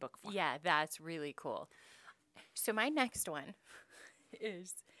 but in book form. Yeah, that's really cool. So my next one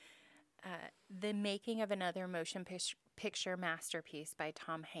is The Making of Another Motion Picture Masterpiece by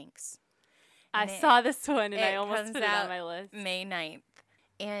Tom Hanks. I saw this one and I almost put it on my list. May 9th.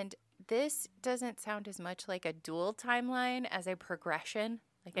 And this doesn't sound as much like a dual timeline as a progression,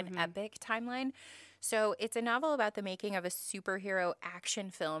 like an epic timeline. So it's a novel about the making of a superhero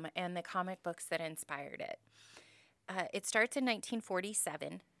action film and the comic books that inspired it. It starts in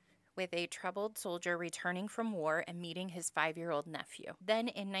 1947 with a troubled soldier returning from war and meeting his 5-year-old nephew. Then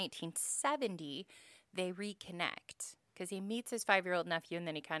in 1970, they reconnect because he meets his 5-year-old nephew and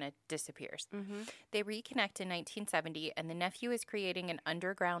then he kind of disappears. They reconnect in 1970, and the nephew is creating an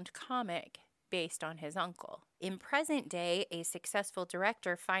underground comic based on his uncle. In present day, a successful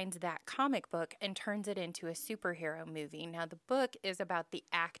director finds that comic book and turns it into a superhero movie. Now, the book is about the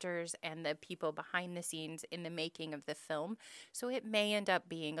actors and the people behind the scenes in the making of the film, so it may end up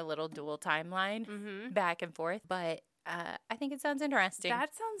being a little dual timeline back and forth, but I think it sounds interesting.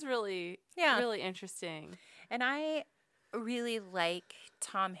 That sounds really, Yeah. really interesting. And I really like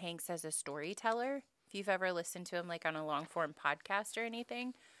Tom Hanks as a storyteller. If you've ever listened to him like on a long form podcast or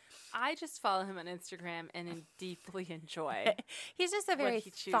anything, I just follow him on Instagram and deeply enjoy. he's just a very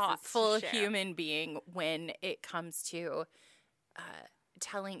he chooses to thoughtful share. human being when it comes to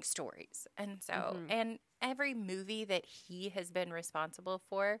telling stories. And so, and every movie that he has been responsible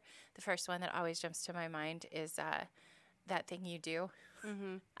for, the first one that always jumps to my mind is That Thing You Do.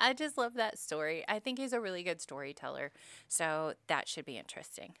 I just love that story. I think he's a really good storyteller. So that should be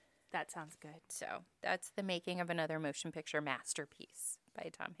interesting. That sounds good. So that's The Making of Another Motion Picture Masterpiece by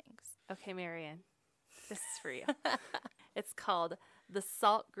Tom Hanks. Okay, Marian, this is for you. It's called The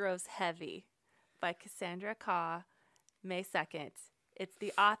Salt Grows Heavy by Cassandra Khaw, May 2nd. It's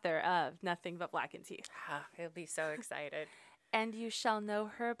the author of Nothing But Blackened Teeth. He'll be so excited. And you shall know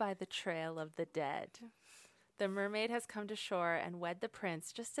her by the trail of the dead. The mermaid has come to shore and wed the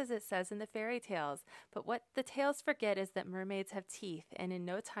prince, just as it says in the fairy tales. But what the tales forget is that mermaids have teeth, and in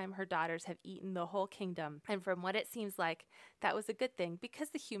no time her daughters have eaten the whole kingdom. And from what it seems like, that was a good thing, because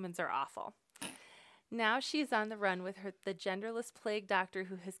the humans are awful. Now she is on the run with the genderless plague doctor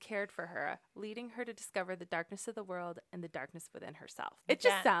who has cared for her, leading her to discover the darkness of the world and the darkness within herself. It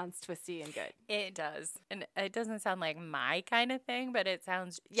just sounds twisty and good. It does. And it doesn't sound like my kind of thing, but it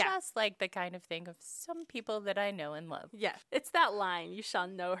sounds just like the kind of thing of some people that I know and love. Yeah. It's that line, you shall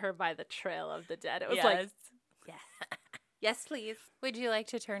know her by the trail of the dead. It was like, yes. Yes, please. Would you like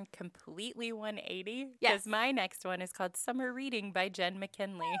to turn completely 180? Yes. Because my next one is called Summer Reading by Jen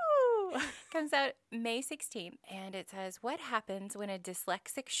McKinley. Comes out May 16th, and it says, what happens when a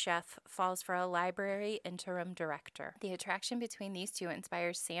dyslexic chef falls for a library interim director? The attraction between these two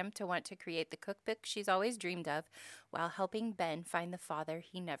inspires Sam to want to create the cookbook she's always dreamed of while helping Ben find the father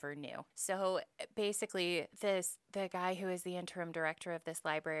he never knew. So basically, the guy who is the interim director of this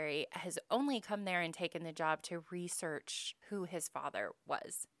library has only come there and taken the job to research who his father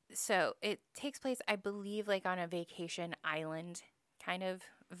was. So it takes place, I believe, like on a vacation island kind of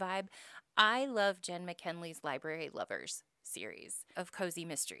vibe. I love Jen McKinley's Library Lovers series of cozy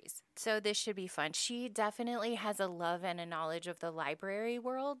mysteries. So this should be fun. She definitely has a love and a knowledge of the library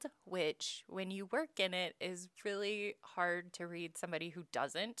world, which when you work in it is really hard to read somebody who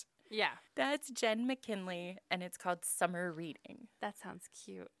doesn't. Yeah. That's Jen McKinley, and it's called Summer Reading. That sounds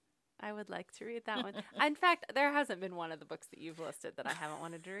cute. I would like to read that one. In fact, there hasn't been one of the books that you've listed that I haven't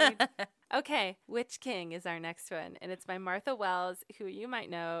wanted to read. Okay, Witch King is our next one, and it's by Martha Wells, who you might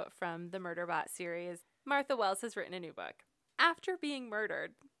know from the Murderbot series. Martha Wells has written a new book. After being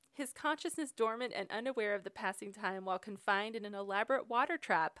murdered, his consciousness dormant and unaware of the passing time while confined in an elaborate water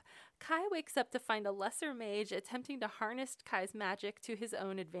trap, Kai wakes up to find a lesser mage attempting to harness Kai's magic to his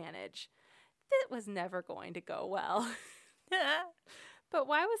own advantage. That was never going to go well. But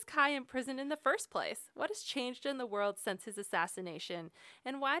why was Kai imprisoned in the first place? What has changed in the world since his assassination?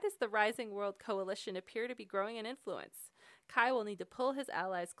 And why does the Rising World Coalition appear to be growing in influence? Kai will need to pull his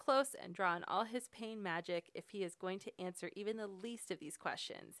allies close and draw on all his pain magic if he is going to answer even the least of these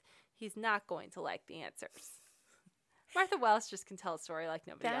questions. He's not going to like the answers. Martha Wells just can tell a story like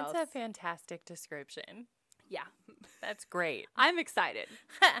nobody else. That's a fantastic description. Yeah. That's great. I'm excited.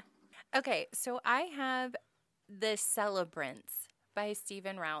 Okay, so I have The Celebrants by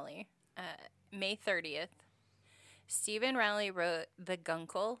Stephen Rowley, May 30th. Stephen Rowley wrote The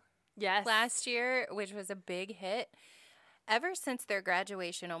Guncle last year, which was a big hit. Ever since their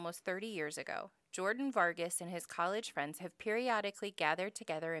graduation almost 30 years ago, Jordan Vargas and his college friends have periodically gathered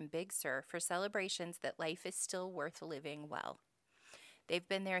together in Big Sur for celebrations that life is still worth living well. They've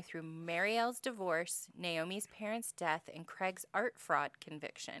been there through Marielle's divorce, Naomi's parents' death, and Craig's art fraud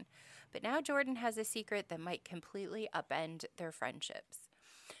conviction. But now Jordan has a secret that might completely upend their friendships.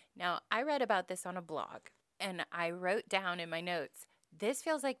 Now, I read about this on a blog, and I wrote down in my notes, this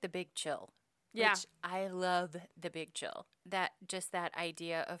feels like The Big Chill. Yeah. Which I love The Big Chill. That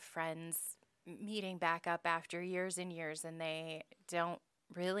idea of friends meeting back up after years and years, and they don't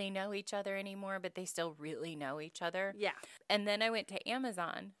really know each other anymore, but they still really know each other. Yeah. And then I went to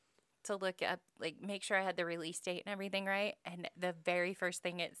Amazon to look up, like, make sure I had the release date and everything right. And the very first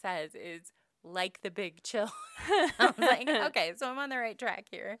thing it says is, like The Big Chill. I was like, okay, so I'm on the right track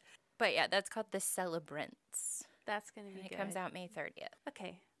here. But yeah, that's called The Celebrants. That's going to be good. It comes out May 30th.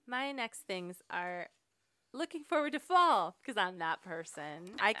 Okay. My next things are looking forward to fall, because I'm that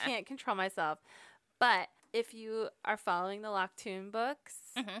person. I can't control myself. But if you are following the Locktoon books,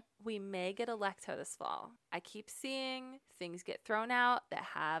 we may get a Lecto this fall. I keep seeing things get thrown out that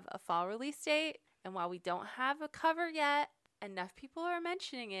have a fall release date. And while we don't have a cover yet, enough people are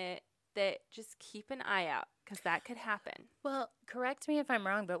mentioning it that just keep an eye out because that could happen. Well, correct me if I'm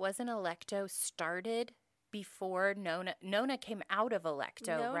wrong, but wasn't Electo started before Nona? Nona came out of Electo,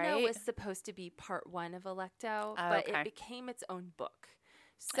 Nona right? was supposed to be part 1 of Electo, but okay. it became its own book.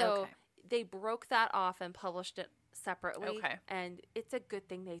 So they broke that off and published it separately. Okay. And it's a good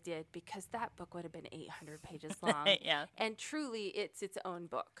thing they did because that book would have been 800 pages long. Yeah. And truly, it's its own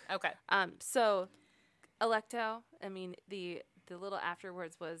book. Okay. So Electo, I mean, the little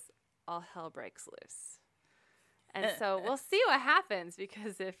afterwards was all hell breaks loose. And so we'll see what happens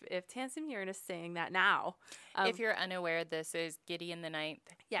because if Tansem Urin is saying that now. If you're unaware, this is Gideon the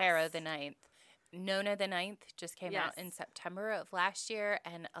Ninth, Yes. Hera the Ninth. Nona the Ninth just came out Yes. in September of last year,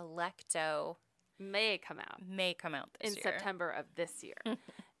 and Electo may come out may come out this in year. September of this year.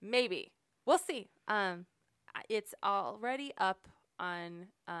 Maybe. We'll see. It's already up on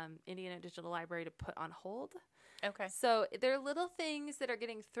Indiana Digital Library to put on hold. Okay. So there are little things that are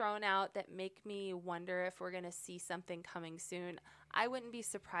getting thrown out that make me wonder if we're going to see something coming soon. I wouldn't be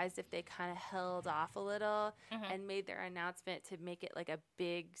surprised if they kind of held off a little and made their announcement to make it like a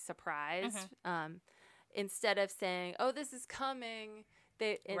big surprise. Instead of saying, "Oh, this is coming,"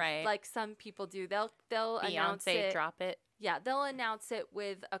 Right. like some people do. They'll announce Beyonce it. drop it. Yeah, they'll announce it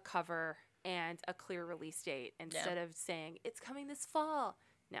with a cover and a clear release date instead of saying it's coming this fall.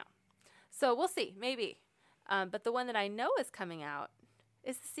 No. So we'll see, maybe. But the one that I know is coming out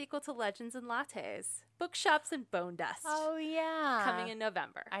is the sequel to Legends and Lattes, Bookshops and Bone Dust, Oh yeah, coming in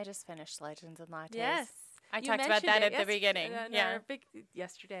November. I just finished Legends and Lattes. Yes. I You talked about mentioned that it at the beginning. in Yeah, our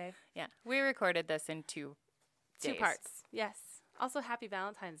yesterday. yeah. We recorded this in 2 days. 2 parts. Yes. Also, happy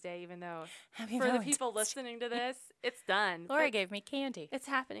Valentine's Day, even though Happy for the Valentine's people listening to this, it's done. Laura But gave me candy. it's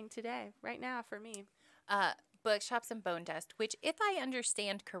happening today, right now for me. Bookshops and Bone Dust, which, if I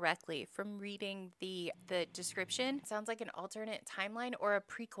understand correctly from reading the description, sounds like an alternate timeline or a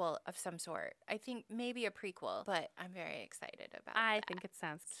prequel of some sort. I think maybe a prequel, but I'm very excited about I that. think it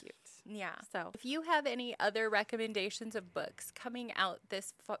sounds cute. Yeah. So If you have any other recommendations of books coming out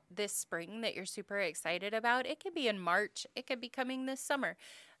this spring that you're super excited about, it could be in March, it could be coming this summer.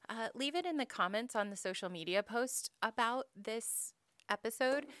 Leave it in the comments on the social media post about this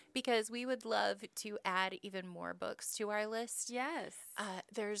episode because we would love to add even more books to our list. yes.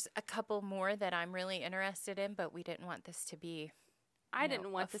 There's a couple more that I'm really interested in, but we didn't want this to be I you know,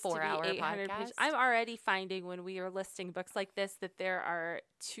 didn't want a this to be 4-hour 800 pages. podcast. I'm already finding when we are listing books like this that there are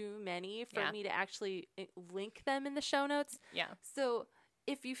too many for Yeah. me to actually link them in the show notes. Yeah. So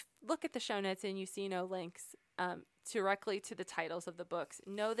if you look at the show notes and you see no links directly to the titles of the books,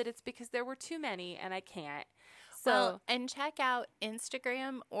 know that it's because there were too many and I can't. So Well, and check out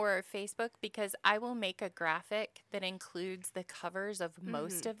Instagram or Facebook because I will make a graphic that includes the covers of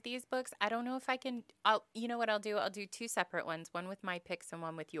most of these books. I don't know if I can. You know what I'll do? I'll do 2 separate ones, one with my picks and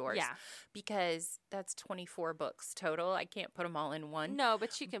one with yours. Yeah. Because that's 24 books total. I can't put them all in one. no,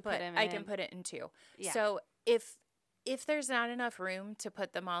 but you can put but them in. I can put it in 2. Yeah. So if there's not enough room to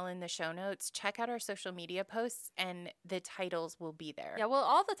put them all in the show notes, check out our social media posts and the titles will be there. Yeah, well,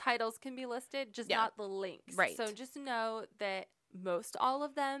 all the titles can be listed, just Yeah. not the links. Right. So just know that most all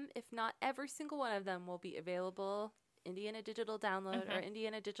of them, if not every single one of them, will be available Indiana Digital Download or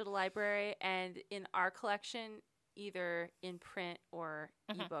Indiana Digital Library, and in our collection, either in print or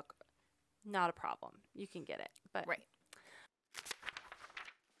ebook. Not a problem. You can get it. But Right.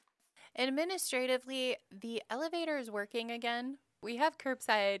 Administratively, the elevator is working again. We have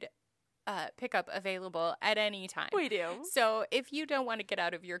curbside pickup available at any time. we do. So if you don't want to get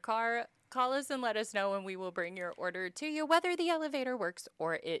out of your car, call us and let us know and we will bring your order to you, whether the elevator works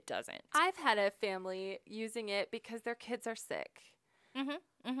or it doesn't. I've had a family using it because their kids are sick.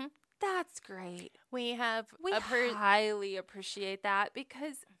 That's great. We have We highly appreciate that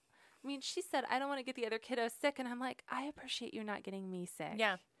because, I mean, she said, I don't want to get the other kiddos sick. And I'm like, I appreciate you not getting me sick.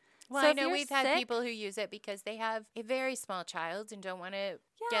 Yeah. Well, So I if know you're we've had sick- people who use it because they have a very small child and don't want to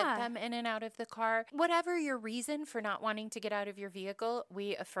Yeah. get them in and out of the car. Whatever your reason for not wanting to get out of your vehicle,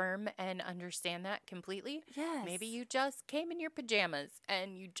 we affirm and understand that completely. Yes. Maybe you just came in your pajamas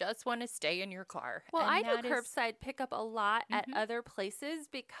and you just want to stay in your car. Well, and I do that is- curbside pickup a lot at other places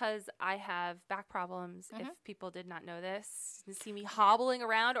because I have back problems. If people did not know this, you see me hobbling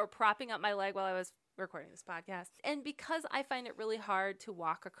around or propping up my leg while I was recording this podcast. And because I find it really hard to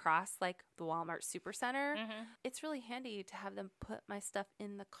walk across like the Walmart Supercenter, it's really handy to have them put my stuff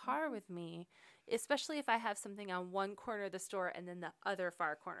in the car with me, especially if I have something on one corner of the store and then the other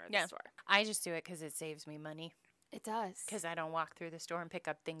far corner of the store. I just do it because it saves me money It does. because I don't walk through the store and pick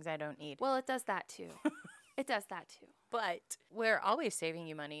up things I don't need. Well, it does that too. It does that too. but we're always saving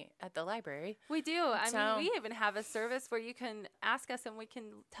you money at the library. We do. I So- mean, we even have a service where you can ask us and we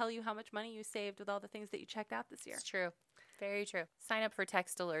can tell you how much money you saved with all the things that you checked out this year. It's true. Very true. Sign up for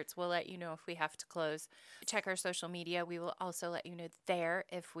text alerts. We'll let you know if we have to close. Check our social media. We will also let you know there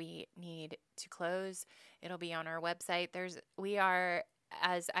if we need to close. It'll be on our website. We are,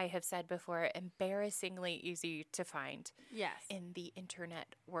 as I have said before, embarrassingly easy to find Yes. in the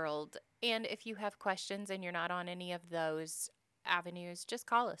internet world. And if you have questions and you're not on any of those avenues, just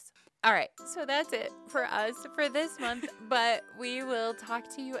call us. All right. So that's it for us for this month. But we will talk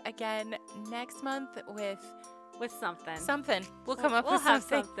to you again next month with something. something. We'll come up we'll with have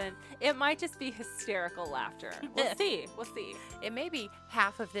something. It might just be hysterical laughter. We'll see. We'll see. It may be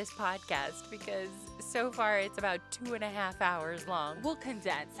half of this podcast because so far it's about 2.5 hours long. We'll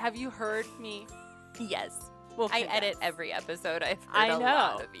condense. Have you heard me? Yes. We'll I condense. edit every episode. I've heard I a know.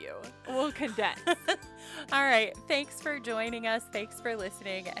 lot of you. We'll condense. All right. Thanks for joining us. Thanks for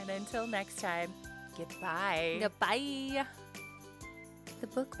listening. And until next time, goodbye. Goodbye. The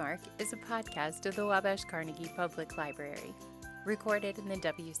Bookmark is a podcast of the Wabash Carnegie Public Library, recorded in the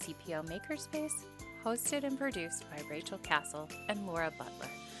WCPL Makerspace, hosted and produced by Rachel Castle and Laura Butler,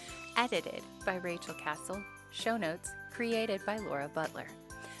 edited by Rachel Castle, show notes created by Laura Butler.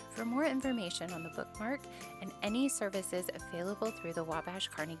 For more information on the Bookmark and any services available through the Wabash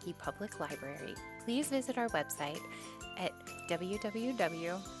Carnegie Public Library, please visit our website at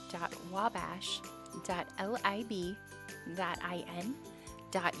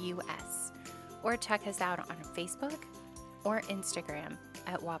www.wabash.lib.in.us or check us out on Facebook or Instagram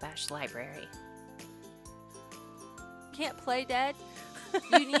at Wabash Library. Can't play dead?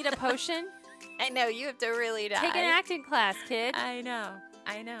 You need a potion? I know, you have to really die. Take an acting class, kid. I know.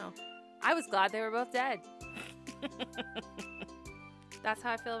 I was glad they were both dead. That's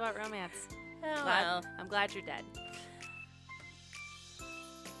how I feel about romance. Oh, well, I'm glad you're dead.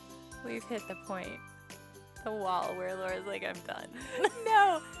 we've hit the point, the wall where Laura's like, I'm done.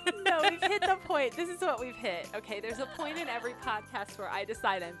 No, we've hit the point. This is what we've hit. Okay, there's a point in every podcast where I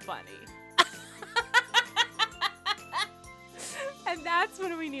decide I'm funny. And that's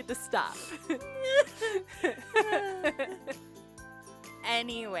when we need to stop.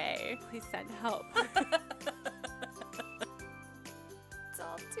 Anyway. Please send help. It's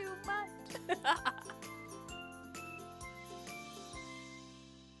all too much.